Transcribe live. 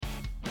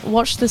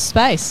watch this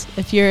space.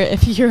 If you're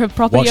a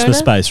property Watch owner. the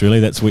space, really?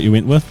 That's what you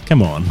went with?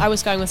 Come on. I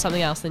was going with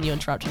something else, then you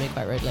interrupted me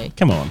quite rudely.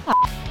 Come on.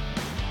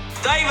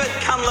 David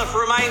Cunliffe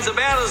remains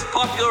about as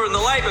popular in the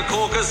Labour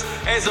caucus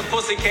as a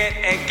pussycat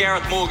at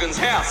Gareth Morgan's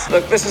house.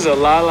 Look, this is a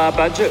la-la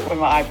budget. When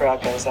my eyebrow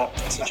goes up,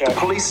 it's a joke. Do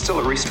police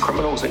still arrest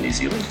criminals in New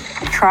Zealand?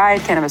 We've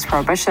tried cannabis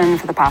prohibition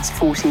for the past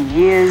 40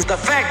 years. The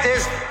fact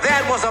is,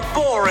 that was a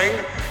boring,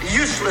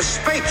 useless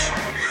speech.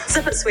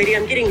 Zip it, sweetie,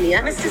 I'm getting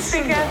there. Mr.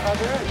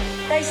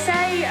 Speaker, they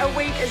say a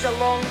week is a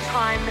long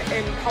time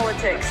in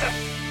politics.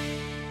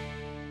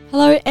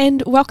 Hello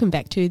and welcome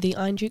back to the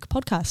Iron Duke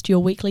podcast, your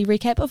weekly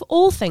recap of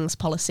all things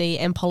policy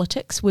and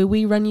politics, where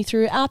we run you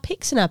through our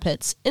picks and our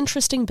pits,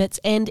 interesting bits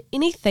and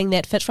anything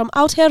that fits from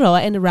Aotearoa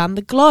and around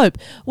the globe.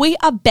 We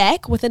are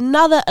back with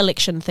another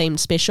election-themed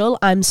special.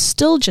 I'm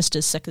still just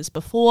as sick as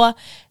before,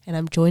 and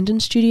I'm joined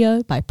in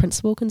studio by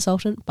Principal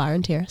Consultant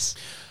Byron Terrace.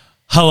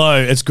 Hello,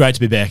 it's great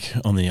to be back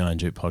on the Iron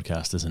Duke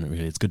podcast, isn't it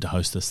really? It's good to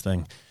host this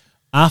thing.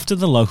 After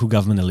the local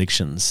government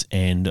elections,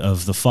 and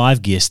of the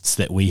 5 guests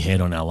that we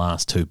had on our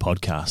last 2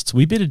 podcasts,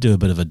 we better do a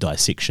bit of a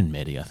dissection,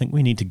 Maddie. I think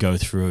we need to go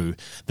through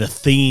the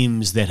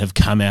themes that have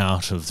come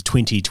out of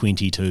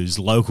 2022's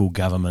local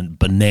government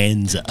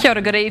bonanza. Kia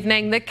ora, good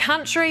evening. The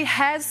country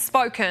has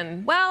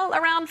spoken. Well,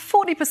 around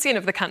 40%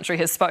 of the country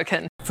has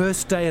spoken.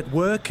 First day at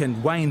work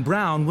and Wayne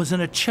Brown was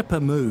in a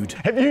chipper mood.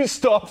 Have you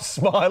stopped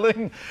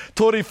smiling,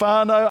 Tori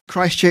Whānau?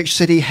 Christchurch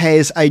City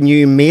has a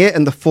new mayor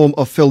in the form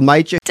of Phil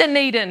Major.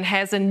 Dunedin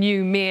has a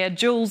new mayor,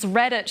 Jules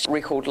Radich.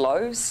 Record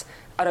lows.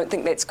 I don't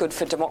think that's good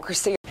for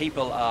democracy.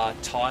 People are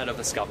tired of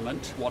this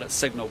government. What it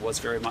signalled was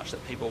very much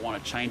that people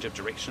want a change of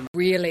direction.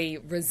 Really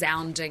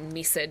resounding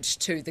message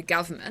to the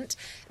government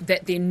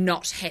that they're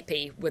not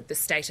happy with the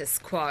status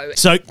quo.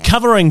 So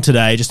covering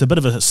today, just a bit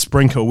of a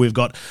sprinkle, we've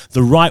got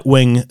the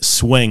right-wing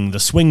swing, the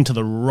swing to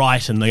the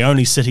right, and the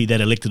only city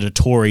that elected a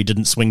Tory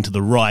didn't swing to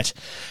the right.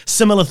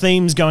 Similar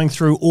themes going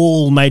through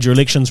all major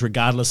elections,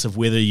 regardless of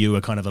whether you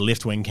were kind of a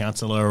left-wing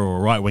councillor or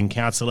a right-wing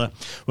councillor.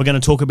 We're going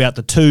to talk about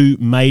the 2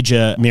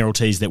 major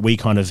mayoralties that we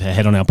kind of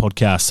had on our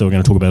podcast. So we're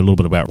going to talk about a little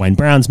bit about Wayne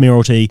Brown's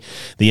mayoralty,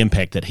 the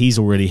impact that he's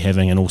already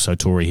having, and also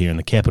Tory here in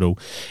the capital.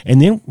 And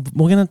then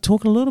we're going to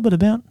talk a little bit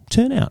about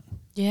turnout.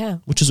 Yeah.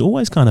 Which is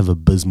always kind of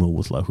abysmal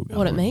with local government.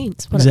 What it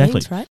means,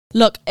 right?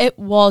 Look, it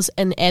was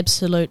an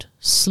absolute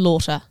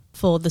slaughter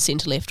for the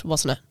centre-left,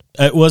 wasn't it?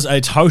 It was a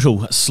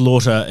total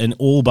slaughter in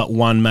all but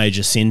one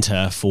major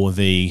centre for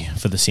the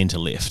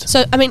centre-left.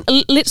 So, I mean,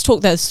 let's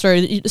talk those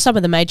through. Some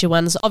of the major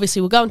ones,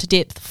 obviously, we'll go into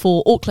depth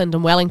for Auckland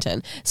and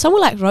Wellington.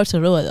 Somewhere like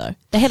Rotorua, though,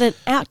 they had an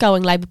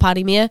outgoing Labour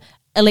Party mayor,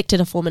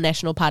 elected a former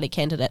National Party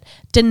candidate.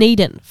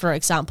 Dunedin, for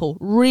example,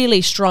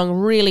 really strong,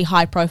 really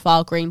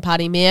high-profile Green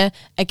Party mayor,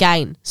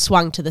 again,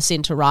 swung to the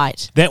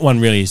centre-right. That one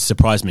really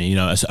surprised me. You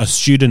know, a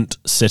student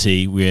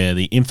city where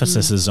the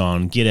emphasis is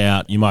on get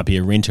out, you might be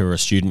a renter or a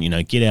student,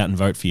 get out and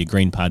vote for your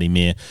Green Party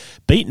mayor,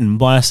 beaten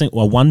by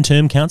a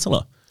one-term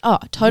councillor. Oh,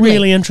 totally.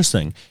 Really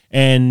interesting.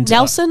 And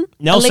Nelson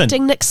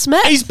electing Nick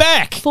Smith. He's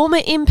back. Former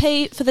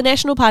MP for the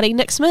National Party,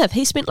 Nick Smith.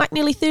 He spent like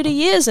nearly 30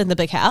 years in the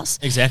big house.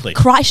 Exactly.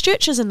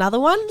 Christchurch is another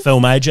one.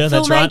 Phil Major,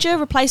 that's right. Phil Major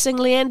replacing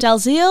Leanne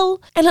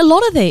Dalziel. And a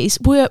lot of these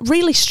were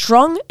really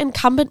strong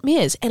incumbent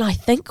mayors. And I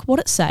think what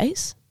it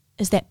says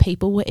is that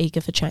people were eager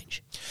for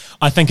change.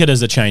 I think it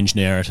is a change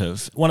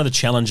narrative. One of the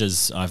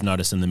challenges I've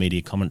noticed in the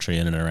media commentary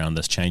in and around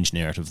this change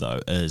narrative,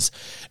 though, is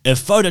if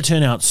voter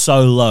turnout's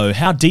so low,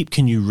 how deep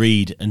can you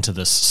read into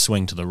this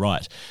swing to the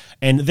right?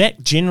 And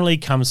that generally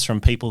comes from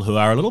people who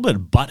are a little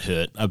bit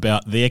butthurt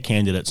about their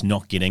candidates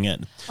not getting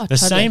in. The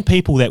same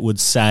people that would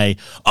say,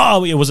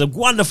 oh, it was a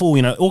wonderful,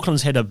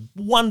 Auckland's had a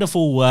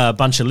wonderful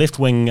bunch of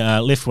left-wing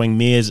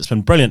mayors, it's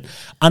been brilliant,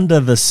 under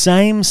the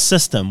same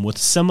system with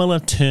similar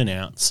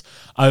turnouts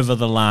over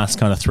the last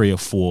kind of 3 or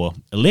 4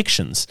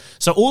 elections.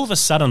 So all of a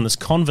sudden, this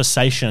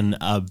conversation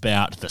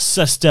about the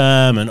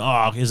system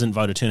and, isn't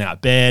voter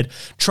turnout bad,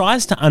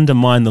 tries to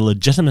undermine the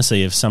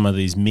legitimacy of some of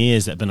these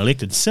mayors that have been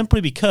elected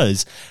simply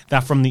because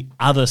they're from the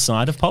other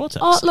side of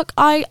politics. Oh, look,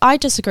 I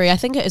disagree. I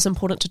think it is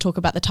important to talk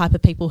about the type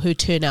of people who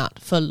turn out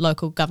for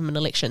local government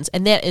elections,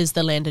 and that is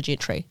the landed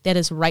gentry. That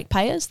is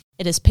ratepayers.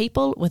 It is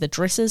people with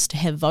addresses to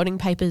have voting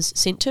papers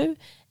sent to.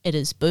 It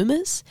is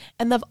boomers,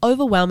 and they've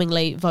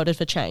overwhelmingly voted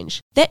for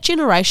change. That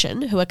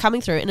generation who are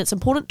coming through, and it's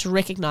important to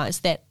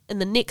recognise that in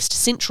the next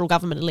central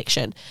government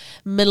election,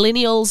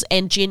 millennials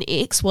and Gen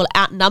X will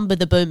outnumber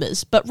the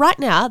boomers. But right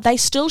now, they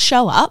still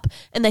show up,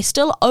 and they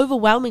still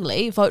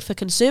overwhelmingly vote for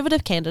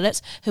conservative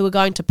candidates who are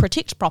going to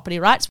protect property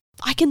rights.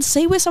 I can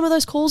see where some of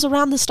those calls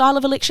around the style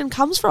of election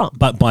comes from.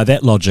 But by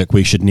that logic,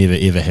 we should never,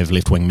 ever have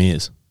left-wing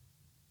mayors.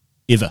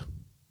 Ever.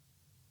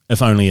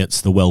 If only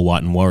it's the well,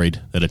 white and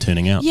worried that are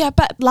turning out. Yeah,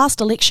 but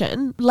last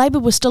election, Labour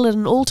was still at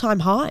an all-time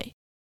high.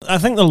 I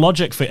think the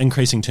logic for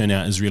increasing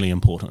turnout is really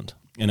important.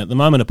 And at the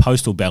moment, a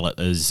postal ballot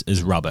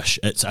is rubbish.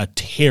 It's a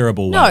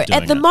terrible way of doing it. No,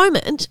 at the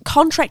moment,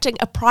 contracting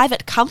a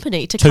private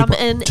company to come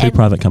in... Two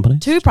private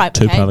companies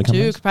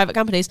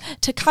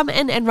to come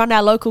in and run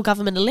our local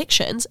government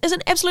elections is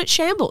an absolute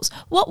shambles.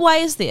 What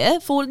way is there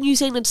for New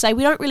Zealand to say,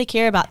 we don't really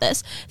care about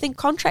this, then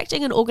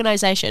contracting an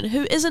organisation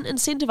who isn't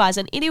incentivised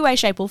in any way,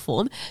 shape or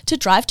form to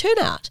drive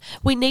turnout?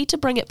 We need to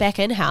bring it back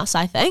in-house,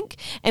 I think,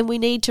 and we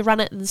need to run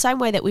it in the same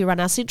way that we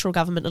run our central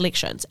government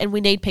elections, and we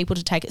need people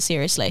to take it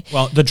seriously.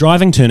 Well, the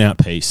driving turnout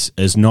piece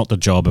is not the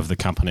job of the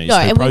companies. No,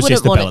 and we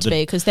wouldn't want it to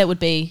be, because that would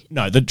be...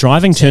 No, the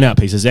driving turnout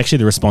piece is actually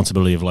the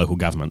responsibility of local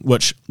government,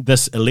 which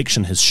this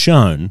election has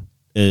shown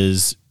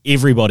is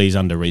everybody's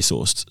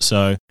under-resourced.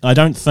 So I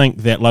don't think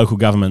that local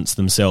governments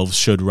themselves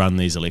should run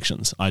these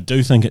elections. I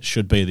do think it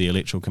should be the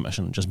Electoral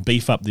Commission. Just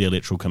beef up the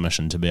Electoral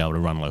Commission to be able to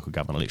run local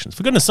government elections.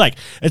 For goodness sake,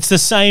 it's the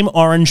same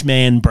Orange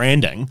Man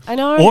branding. I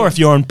know. Or if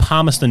you're in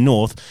Palmerston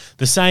North,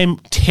 the same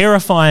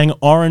terrifying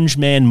Orange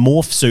Man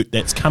morph suit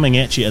that's coming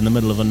at you in the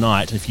middle of the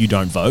night if you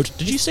don't vote.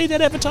 Did you see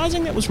that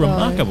advertising? That was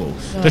remarkable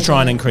to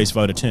try and increase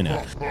voter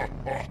turnout.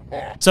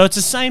 So it's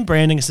the same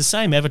branding, it's the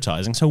same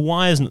advertising. So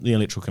why isn't the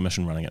Electoral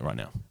Commission running it right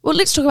now? Well,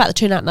 let's talk about the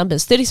turnout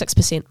numbers.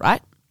 36%, right?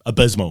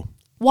 Abysmal.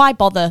 Why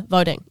bother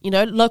voting? You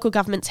know, local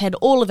government's had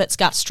all of its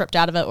guts stripped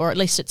out of it, or at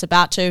least it's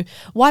about to.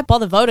 Why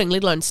bother voting,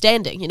 let alone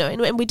standing? You know,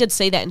 and we did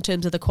see that in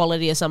terms of the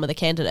quality of some of the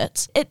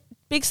candidates. It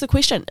begs the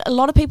question. A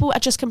lot of people are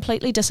just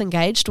completely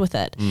disengaged with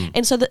it.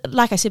 And so,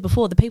 like I said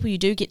before, the people you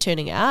do get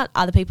turning out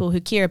are the people who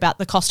care about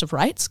the cost of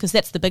rates, because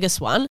that's the biggest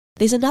one.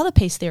 There's another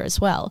piece there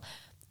as well.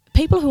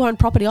 People who own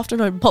property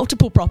often own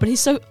multiple properties,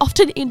 so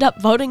often end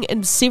up voting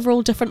in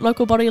several different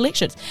local body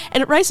elections.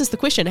 And it raises the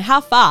question, how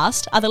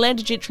fast are the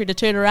landed gentry to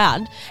turn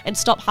around and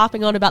stop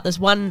harping on about this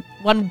one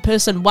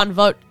person, one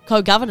vote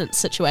co-governance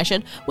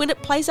situation when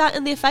it plays out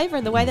in their favour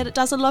in the way that it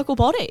does in local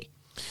body?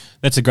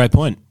 That's a great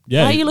point.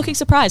 Yeah. Why are you looking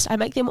surprised? I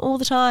make them all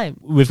the time.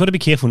 We've got to be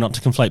careful not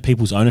to conflate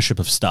people's ownership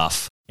of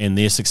stuff and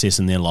their success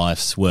in their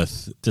lives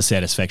with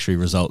dissatisfactory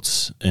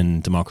results in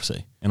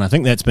democracy. And I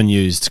think that's been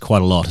used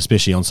quite a lot,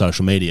 especially on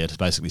social media, to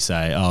basically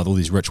say, oh, all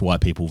these rich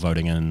white people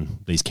voting in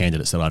these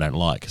candidates that I don't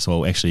like.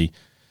 So actually,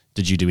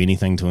 did you do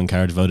anything to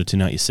encourage voter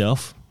turnout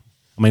yourself?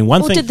 I mean,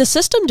 one thing. Did the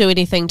system do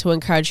anything to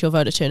encourage your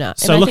voter turnout?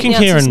 So looking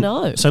here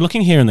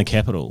in the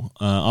capital,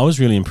 I was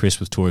really impressed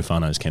with Tory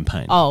Whānau's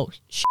campaign. Oh,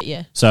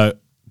 yeah. So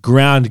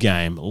ground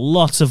game,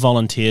 lots of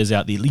volunteers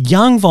out there,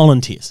 young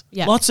volunteers,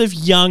 lots of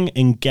young,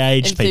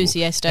 engaged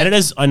enthusiastic people. And it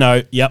is, I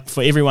know,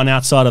 for everyone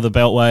outside of the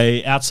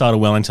Beltway, outside of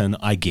Wellington,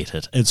 I get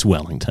it. It's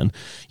Wellington.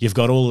 You've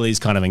got all of these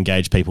kind of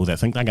engaged people that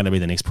think they're going to be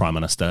the next Prime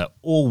Minister,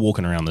 all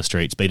walking around the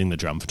streets, beating the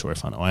drum for Tory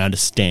Whānau. I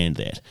understand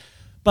that.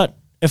 But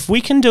if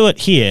we can do it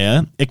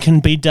here, it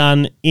can be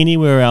done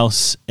anywhere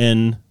else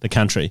in the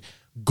country.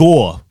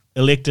 Gore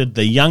elected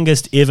the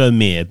youngest ever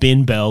mayor,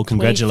 Ben Bell,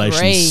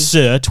 congratulations, 23.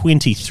 sir,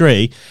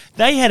 23.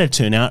 They had a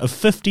turnout of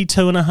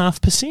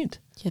 52.5%.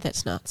 Yeah,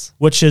 that's nuts.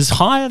 Which is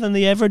higher than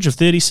the average of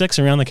 36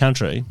 around the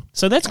country.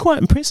 So that's quite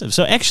impressive.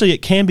 So actually it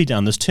can be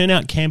done. This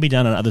turnout can be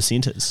done in other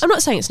centres. I'm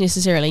not saying it's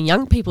necessarily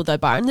young people though,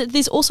 Byron.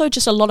 There's also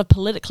just a lot of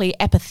politically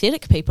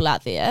apathetic people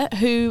out there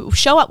who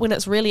show up when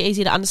it's really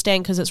easy to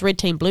understand because it's red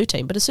team, blue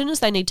team. But as soon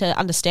as they need to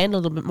understand a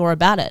little bit more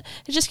about it,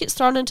 it just gets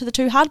thrown into the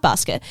too hard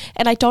basket.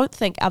 And I don't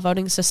think our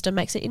voting system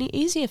makes it any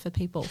easier for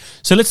people.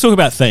 So let's talk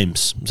about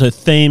themes. So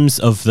themes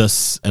of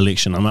this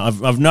election.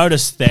 I've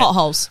noticed that...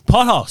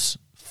 Potholes.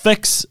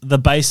 Fix the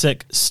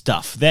basic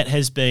stuff. That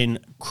has been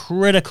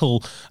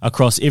critical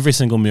across every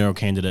single mayoral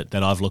candidate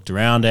that I've looked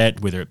around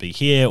at, whether it be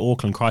here,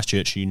 Auckland,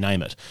 Christchurch, you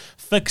name it.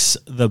 Fix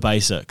the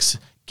basics.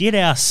 Get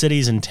our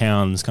cities and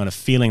towns kind of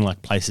feeling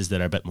like places that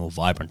are a bit more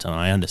vibrant. And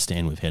I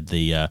understand we've had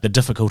the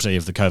difficulty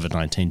of the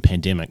COVID-19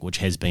 pandemic, which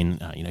has been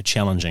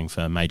challenging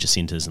for major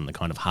centres in the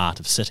kind of heart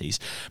of cities.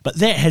 But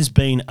that has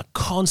been a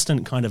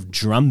constant kind of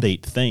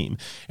drumbeat theme.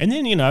 And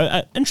then,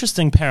 an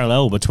interesting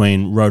parallel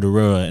between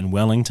Rotorua and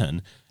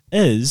Wellington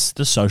is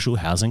the social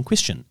housing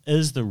question,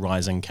 is the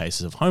rising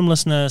cases of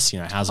homelessness,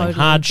 housing totally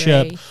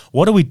hardship. Agree.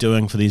 What are we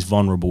doing for these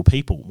vulnerable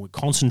people? We're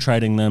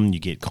concentrating them, you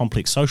get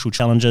complex social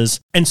challenges.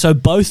 And so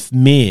both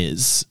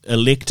mayors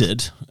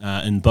elected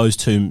in those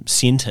two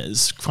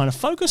centres kind of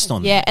focused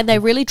on that. Yeah, and they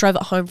really drove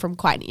it home from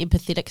quite an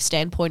empathetic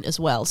standpoint as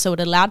well. So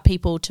it allowed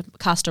people to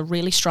cast a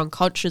really strong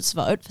conscience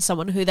vote for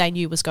someone who they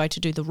knew was going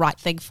to do the right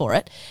thing for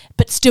it,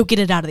 but still get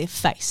it out of their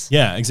face.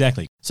 Yeah,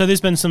 exactly. So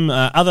there's been some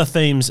other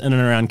themes in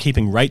and around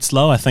keeping rates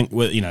low. I think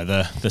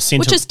the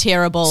centre, which is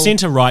terrible.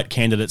 Centre-right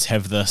candidates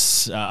have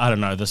this,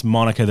 this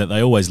moniker that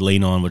they always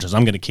lean on, which is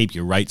I'm going to keep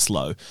your rates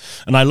low.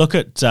 And I look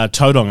at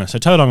Tauranga. So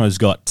Tauranga's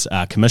got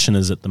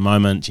commissioners at the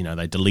moment.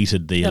 They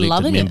deleted the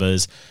elected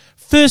members.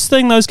 First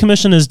thing those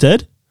commissioners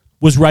did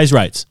was raise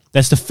rates.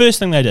 That's the first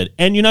thing they did.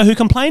 And you know who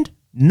complained?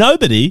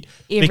 Nobody.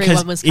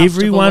 Because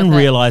everyone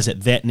realised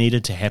that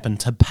needed to happen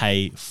to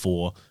pay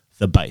for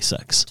the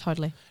basics.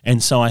 Totally.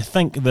 And so I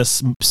think this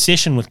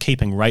obsession with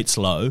keeping rates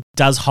low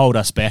does hold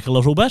us back a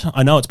little bit.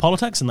 I know it's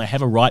politics and they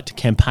have a right to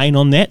campaign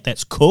on that.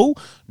 That's cool.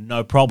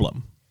 No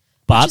problem.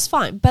 But which is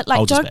fine. But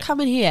don't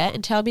come in here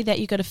and tell me that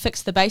you've got to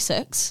fix the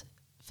basics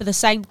for the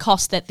same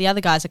cost that the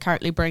other guys are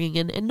currently bringing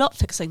in and not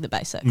fixing the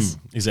basics.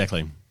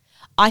 Exactly.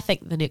 I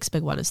think the next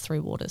big one is Three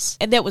Waters.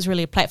 And that was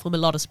really a platform a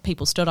lot of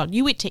people stood on.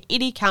 You went to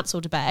any council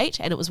debate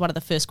and it was one of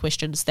the first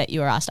questions that you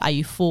were asked, are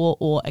you for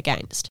or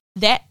against?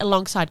 That,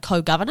 alongside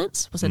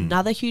co-governance, was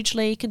another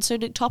hugely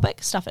concerning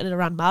topic, stuff in and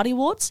around Māori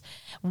wards.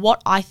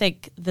 What I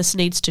think this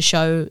needs to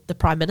show the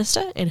Prime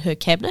Minister and her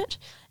cabinet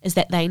is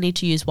that they need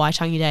to use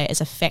Waitangi Day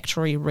as a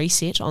factory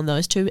reset on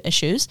those two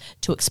issues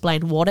to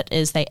explain what it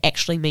is they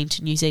actually mean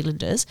to New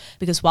Zealanders,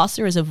 because whilst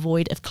there is a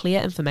void of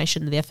clear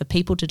information there for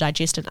people to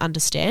digest and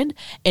understand,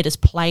 it is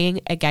playing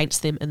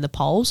against them in the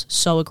polls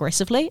so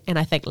aggressively, and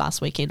I think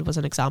last weekend was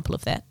an example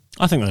of that.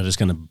 I think they're just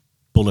going to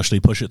bullishly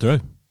push it through.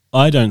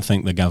 I don't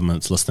think the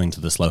government's listening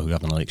to this local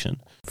government election.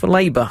 For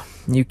Labour,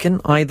 you can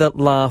either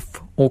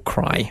laugh or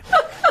cry.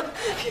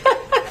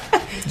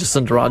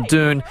 Jacinda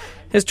Ardern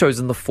has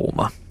chosen the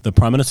former. The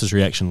Prime Minister's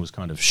reaction was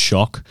kind of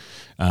shock.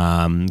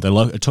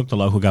 It took the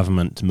local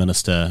government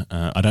minister,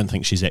 I don't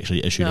think she's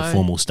actually issued a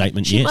formal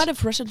statement yet. She might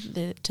have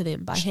written to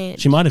them by hand.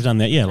 She might have done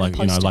that, yeah, like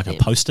a them.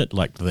 post-it,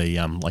 like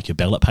your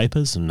ballot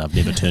papers, and I've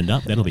never turned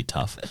up. That'll be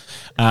tough.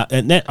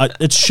 And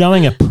it's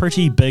showing a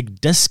pretty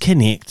big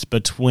disconnect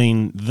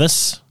between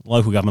this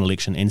local government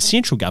election and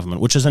central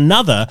government, which is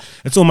another,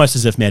 it's almost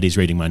as if Maddie's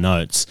reading my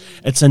notes,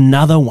 it's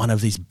another one of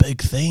these big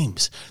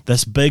themes,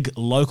 this big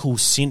local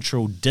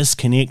central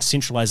disconnect,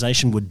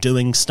 centralisation, we're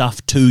doing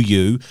stuff to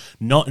you,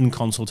 not in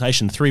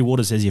consultation. Three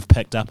Waters, as you've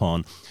picked up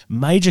on,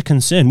 major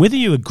concern, whether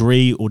you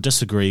agree or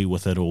disagree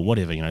with it or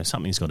whatever,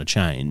 something's got to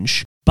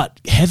change.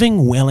 But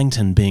having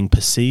Wellington being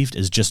perceived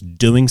as just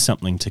doing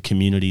something to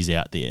communities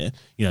out there,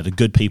 the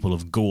good people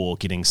of Gore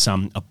getting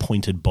some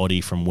appointed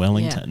body from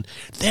Wellington,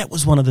 that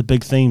was one of the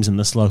big themes in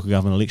this local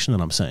government election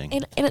that I'm seeing.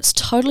 And it's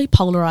totally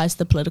polarised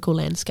the political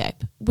landscape.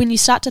 When you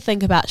start to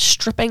think about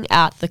stripping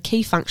out the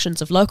key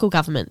functions of local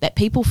government that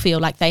people feel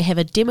like they have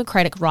a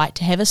democratic right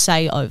to have a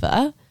say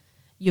over,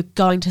 you're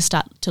going to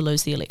start to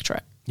lose the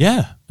electorate.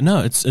 Yeah,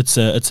 no, it's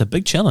a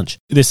big challenge.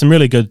 There's some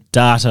really good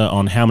data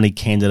on how many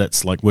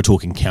candidates, like we're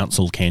talking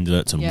council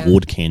candidates and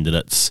ward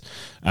candidates,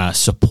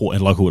 support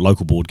and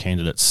local board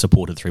candidates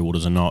supported Three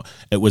Waters or not.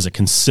 It was a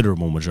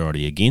considerable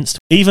majority against.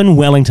 Even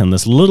Wellington,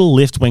 this little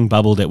left-wing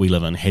bubble that we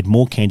live in, had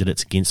more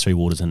candidates against Three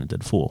Waters than it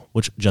did for,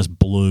 which just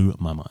blew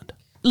my mind.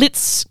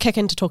 Let's kick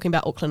into talking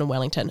about Auckland and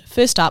Wellington.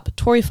 First up,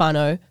 Tory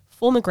Whānau,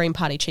 former Green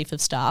Party Chief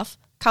of Staff,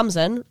 comes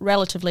in,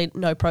 relatively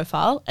no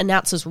profile,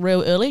 announces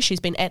real early, she's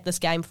been at this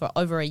game for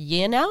over a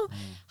year now,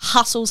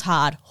 hustles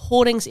hard,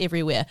 hoardings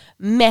everywhere,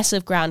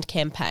 massive ground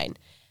campaign.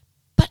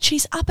 But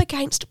she's up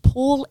against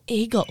Paul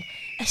Eagle,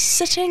 a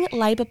sitting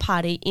Labour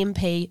Party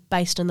MP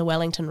based in the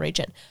Wellington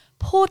region.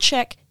 Poor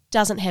chick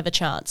doesn't have a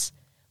chance.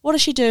 What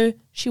does she do?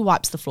 She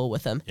wipes the floor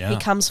with him. Yeah. He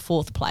comes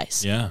fourth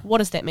place. Yeah. What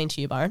does that mean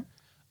to you, Byron?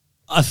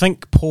 I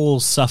think Paul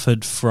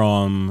suffered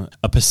from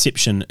a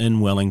perception in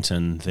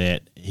Wellington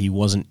that he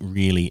wasn't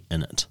really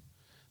in it.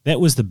 That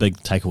was the big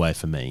takeaway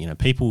for me.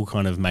 People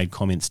kind of made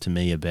comments to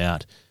me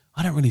about,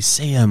 I don't really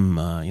see him.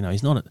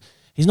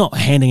 He's not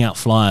handing out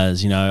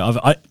flyers.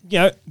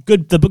 The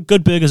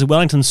good burgers of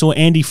Wellington saw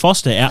Andy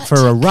Foster out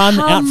for a run,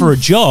 out for a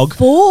jog.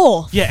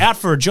 Out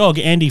for a jog.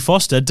 Andy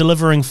Foster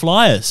delivering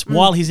flyers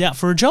while he's out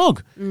for a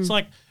jog. It's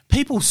like,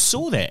 people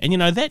saw that,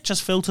 and that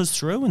just filters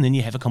through, and then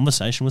you have a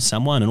conversation with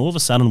someone, and all of a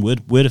sudden,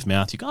 word of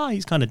mouth, you go,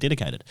 he's kind of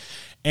dedicated.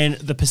 And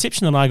the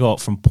perception that I got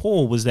from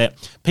Paul was that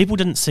people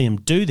didn't see him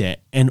do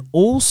that, and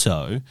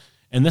also,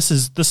 and this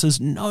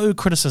is no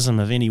criticism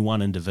of any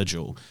one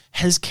individual,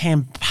 his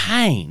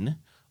campaign,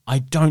 I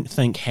don't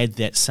think had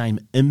that same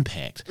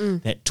impact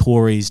that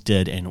Tories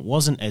did, and it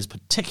wasn't as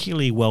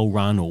particularly well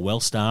run or well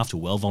staffed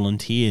or well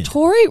volunteered.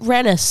 Tory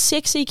ran a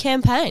sexy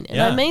campaign,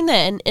 and I mean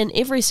that in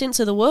every sense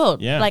of the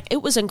word. Yeah. Like,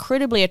 it was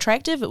incredibly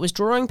attractive, it was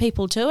drawing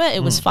people to it,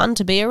 it was fun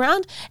to be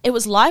around, it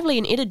was lively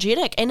and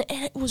energetic, and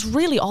it was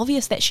really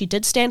obvious that she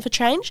did stand for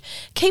change.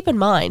 Keep in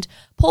mind,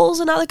 Paul's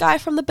another guy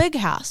from the big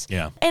house.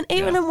 Yeah. And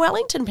even in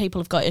Wellington,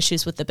 people have got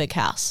issues with the big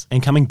house.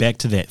 And coming back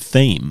to that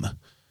theme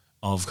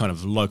of kind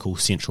of local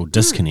central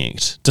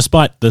disconnect,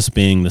 despite this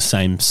being the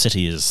same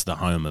city as the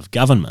home of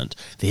government,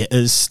 there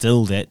is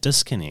still that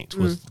disconnect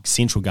with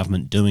central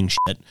government doing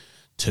shit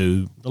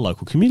to the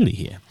local community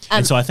here.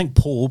 And so I think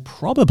Paul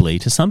probably,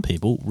 to some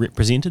people,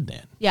 represented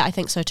that. Yeah, I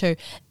think so too.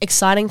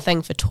 Exciting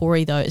thing for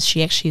Tory, though, is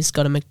she actually has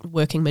got a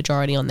working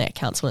majority on that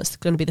council. It's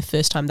going to be the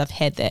first time they've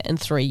had that in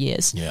 3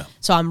 years. Yeah.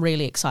 So I'm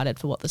really excited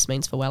for what this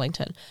means for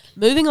Wellington.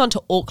 Moving on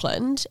to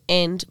Auckland,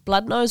 and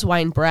Bloodnose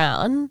Wayne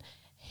Brown,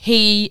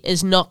 he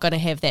is not going to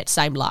have that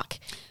same luck.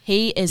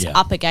 He is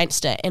up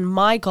against it, and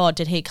my God,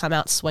 did he come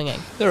out swinging.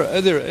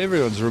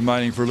 Everyone's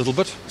remaining for a little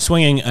bit.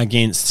 Swinging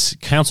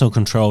against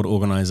council-controlled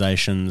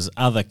organisations,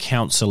 other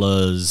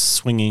councillors,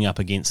 swinging up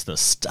against the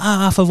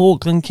staff of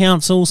Auckland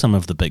Council, some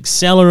of the big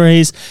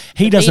salaries.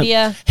 He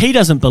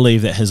doesn't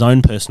believe that his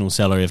own personal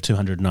salary of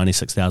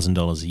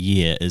 $296,000 a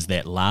year is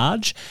that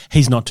large.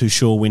 He's not too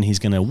sure when he's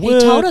going to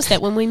work. He told us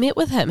that when we met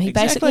with him. He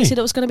basically said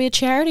it was going to be a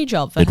charity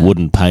job for him. It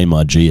wouldn't pay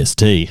my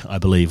GST, I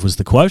believe was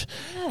the quote.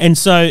 Yeah. And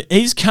so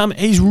he's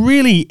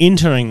really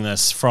entering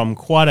this from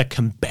quite a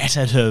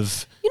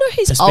combative. You know,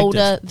 he's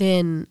older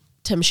than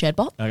Tim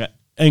Shadbot. Okay,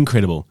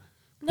 incredible,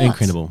 Nuts.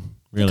 Incredible.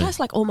 Really, The guy's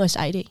like almost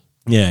 80.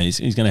 Yeah, he's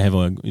going to have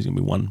he's going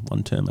to be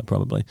one term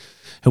probably.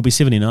 He'll be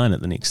 79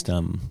 at the next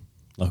local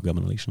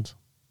government elections,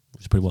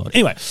 which is pretty wild.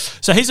 Anyway,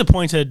 so he's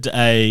appointed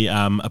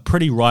a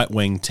pretty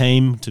right-wing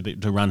team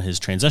to run his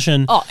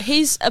transition. Oh,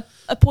 he's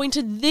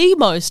appointed the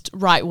most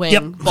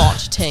right-wing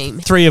bot team.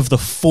 3 of the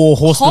 4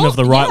 horsemen of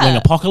the right-wing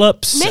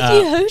apocalypse.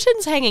 Matthew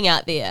Hooton's hanging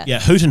out there. Yeah,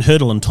 Hooton,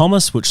 Hurdle and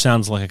Thomas, which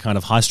sounds like a kind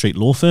of high street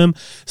law firm.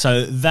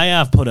 So they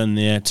have put in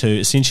there to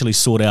essentially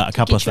sort out a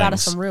couple of things. Get you out of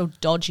some real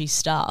dodgy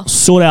stuff.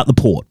 Sort out the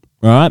port,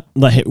 all right?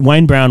 Like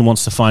Wayne Brown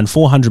wants to find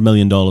 $400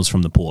 million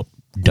from the port.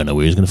 Don't know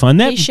where he's going to find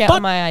that. He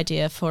shouted my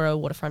idea for a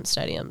waterfront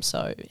stadium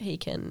so he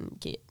can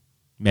get...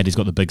 Maddie's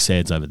got the big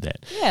sads over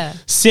that. Yeah.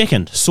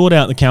 Second, sort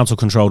out the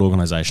council-controlled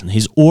organisation.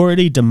 He's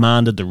already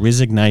demanded the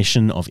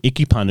resignation of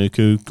Eki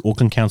Panuku,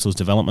 Auckland Council's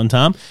development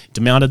arm.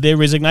 Demanded their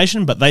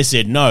resignation, but they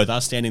said no,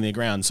 they're standing their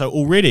ground. So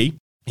already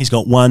he's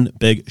got one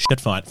big shit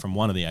fight from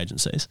one of the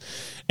agencies.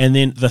 And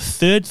then the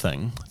third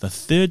thing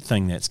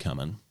that's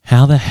coming,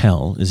 how the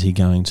hell is he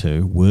going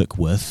to work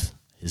with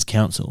his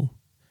council?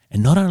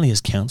 And not only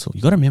his council,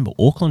 you've got to remember,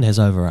 Auckland has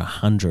over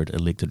 100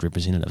 elected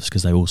representatives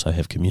because they also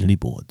have community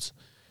boards.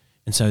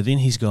 And so then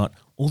he's got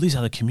all these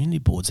other community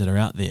boards that are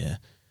out there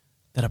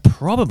that are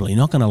probably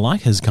not going to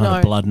like his kind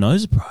of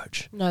blood-nose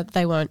approach. No,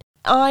 they won't.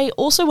 I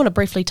also want to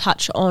briefly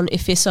touch on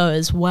Efeso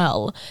as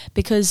well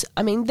because,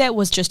 I mean, that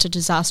was just a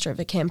disaster of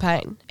a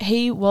campaign.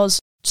 He was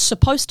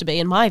supposed to be,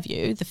 in my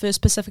view, the first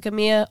Pacifica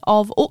mayor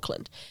of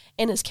Auckland.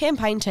 And his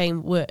campaign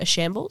team were a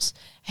shambles.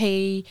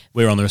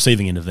 We're on the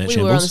receiving end of that we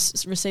shambles. were on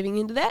the receiving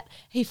end of that.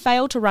 He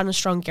failed to run a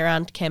strong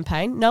ground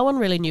campaign. No one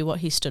really knew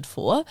what he stood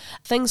for.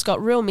 Things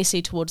got real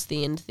messy towards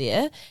the end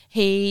there.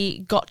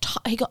 He got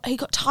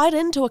tied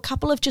into a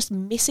couple of just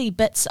messy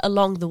bits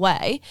along the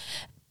way.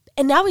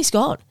 And now he's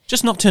gone.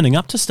 Just not turning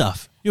up to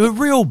stuff. You're a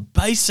real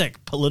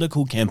basic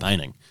political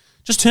campaigning.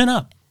 Just turn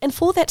up. And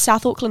for that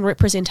South Auckland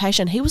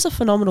representation, he was a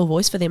phenomenal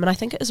voice for them, and I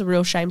think it is a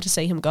real shame to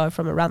see him go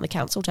from around the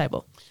council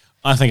table.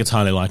 I think it's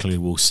highly likely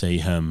we'll see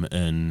him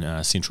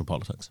in central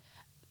politics.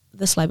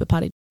 This Labour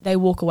Party, they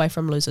walk away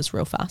from losers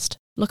real fast.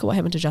 Look at what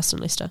happened to Justin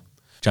Lester.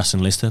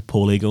 Justin Lester,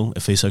 Paul Eagle,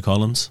 Efeso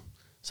Collins.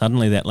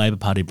 Suddenly that Labour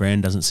Party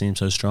brand doesn't seem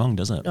so strong,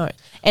 does it? No,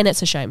 and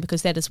it's a shame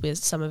because that is where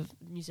some of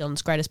New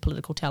Zealand's greatest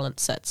political talent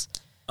sits.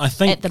 I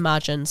think at the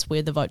margins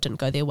where the vote didn't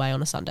go their way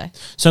on a Sunday.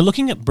 So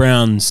looking at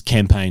Brown's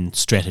campaign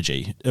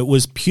strategy, it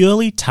was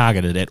purely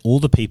targeted at all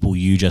the people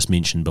you just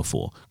mentioned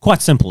before.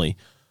 Quite simply,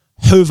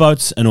 who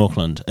votes in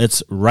Auckland?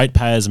 It's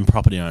ratepayers and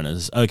property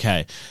owners.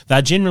 Okay,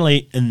 they're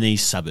generally in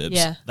these suburbs.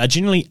 Yeah. They're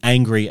generally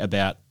angry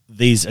about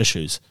these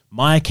issues.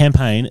 My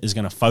campaign is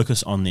going to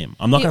focus on them.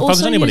 I'm not going to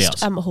focus on anybody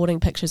else. Hoarding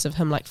pictures of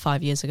him like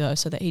 5 years ago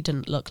so that he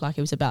didn't look like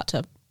he was about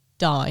to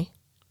die.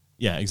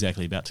 Yeah,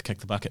 exactly, about to kick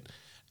the bucket.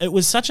 It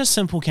was such a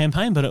simple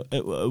campaign, but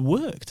it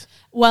worked.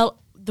 Well,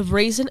 the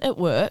reason it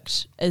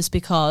worked is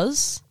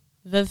because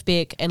Viv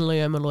Beck and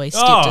Leo Malloy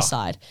stepped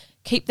aside.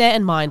 Keep that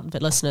in mind,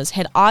 but listeners.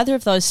 Had either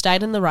of those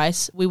stayed in the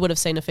race, we would have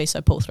seen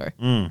Efeso pull through.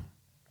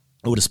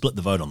 It would have split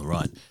the vote on the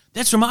right.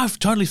 That's I've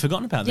totally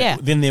forgotten about that. Yeah.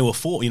 Then there were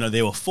 4.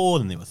 There were 4,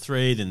 then there were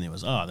 3, then there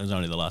was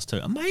only the last 2.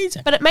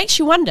 Amazing. But it makes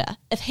you wonder,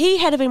 if he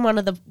had been one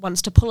of the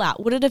ones to pull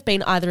out, would it have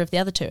been either of the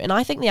other 2? And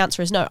I think the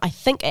answer is no. I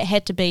think it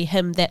had to be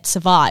him that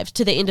survived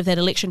to the end of that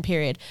election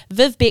period.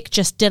 Viv Beck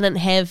just didn't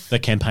have the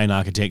campaign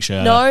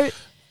architecture. No,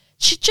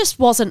 she just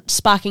wasn't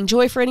sparking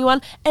joy for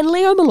anyone. And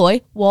Leo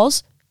Malloy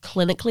was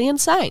clinically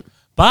insane.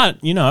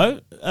 But, Leo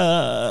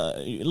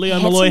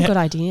Malloy some good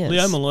ideas.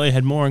 Leo Malloy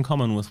had more in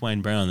common with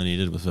Wayne Brown than he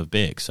did with Viv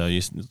Beck. So,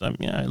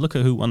 look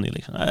at who won the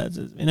election. It's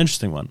an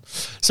interesting one.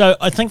 So,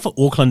 I think for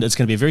Auckland, it's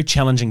going to be a very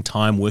challenging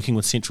time working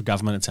with central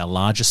government. It's our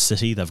largest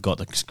city. They've got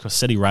the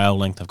city rail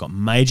link. They've got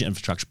major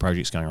infrastructure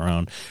projects going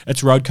around.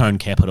 It's road cone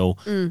capital.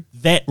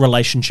 That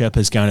relationship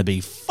is going to be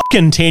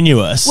fucking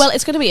tenuous. Well,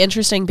 it's going to be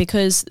interesting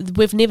because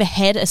we've never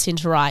had a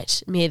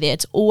centre-right mayor there.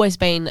 It's always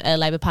been a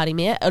Labour Party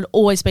mayor and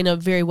always been a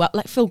very well,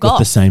 like Phil Goff.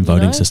 With the same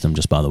voting system,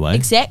 just by the way.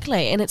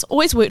 Exactly, and it's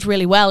always worked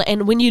really well.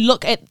 And when you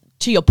look at,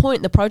 to your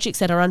point, the projects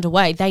that are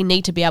underway, they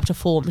need to be able to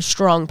form a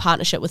strong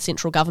partnership with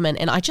central government.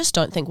 And I just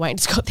don't think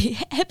Wayne's got the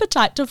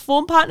appetite to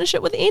form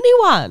partnership with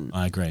anyone.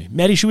 I agree.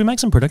 Maddie, should we make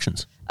some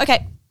predictions?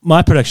 Okay.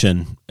 My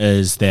prediction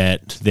is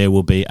that there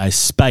will be a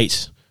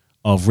spate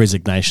of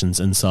resignations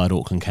inside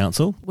Auckland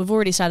Council. We've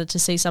already started to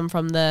see some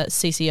from the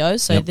CCO,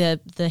 so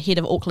the head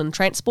of Auckland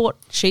Transport,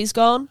 she's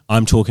gone.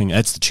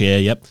 It's the chair,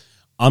 yep.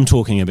 I'm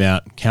talking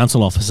about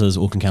council officers,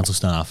 Auckland Council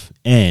staff,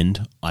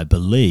 and I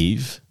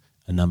believe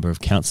a number of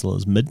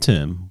councillors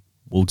midterm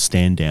will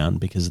stand down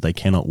because they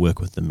cannot work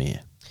with the mayor.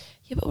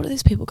 Yeah, but what do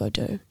these people go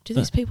do? Do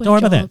these people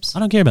don't have worry jobs? about that. I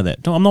don't care about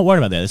that. I'm not worried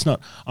about that.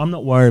 I'm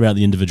not worried about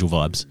the individual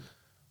vibes.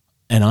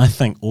 And I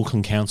think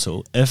Auckland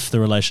Council, if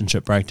the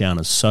relationship breakdown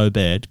is so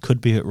bad,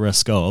 could be at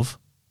risk of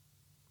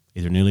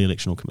either newly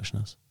election or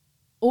commissioners.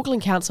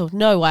 Auckland Council,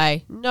 no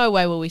way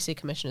will we see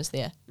commissioners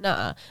there.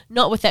 Nuh-uh.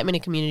 Not with that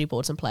many community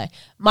boards in play.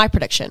 My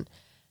prediction,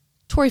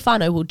 Tory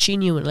whānau will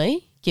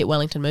genuinely get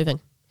Wellington moving.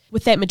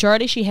 With that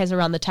majority she has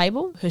around the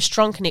table, her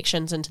strong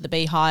connections into the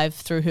Beehive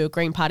through her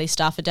Green Party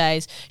staffer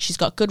days, she's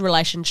got good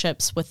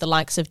relationships with the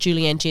likes of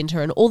Julianne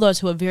Genter and all those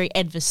who are very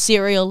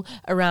adversarial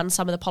around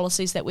some of the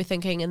policies that we're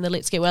thinking in the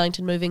Let's Get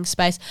Wellington Moving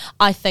space.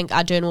 I think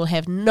Ardern will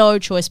have no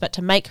choice but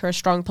to make her a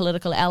strong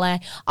political ally.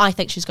 I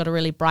think she's got a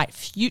really bright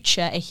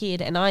future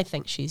ahead, and I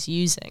think she's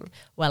using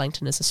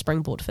Wellington as a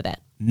springboard for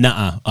that.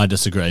 Nuh-uh, I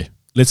disagree.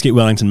 Let's Get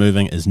Wellington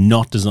Moving is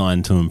not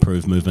designed to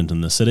improve movement in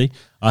the city.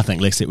 I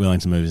think Let's Get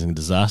Wellington Moving is a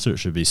disaster. It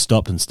should be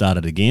stopped and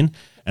started again.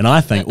 And I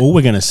think all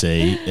we're going to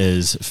see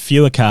is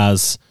fewer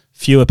cars,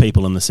 fewer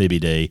people in the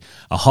CBD,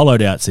 a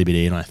hollowed out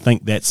CBD, and I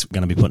think that's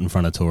going to be put in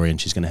front of Tory and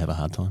she's going to have a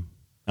hard time.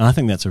 And I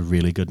think that's a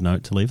really good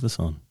note to leave this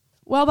on.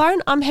 Well,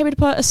 Byron, I'm happy to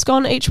put a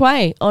scone each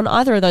way on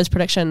either of those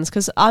predictions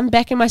because I'm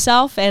backing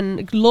myself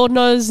and Lord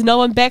knows no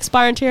one backs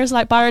Byron Terrace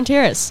like Byron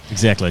Terrace.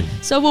 Exactly.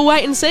 So we'll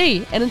wait and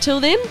see. And until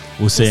then,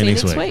 we'll see you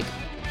next week.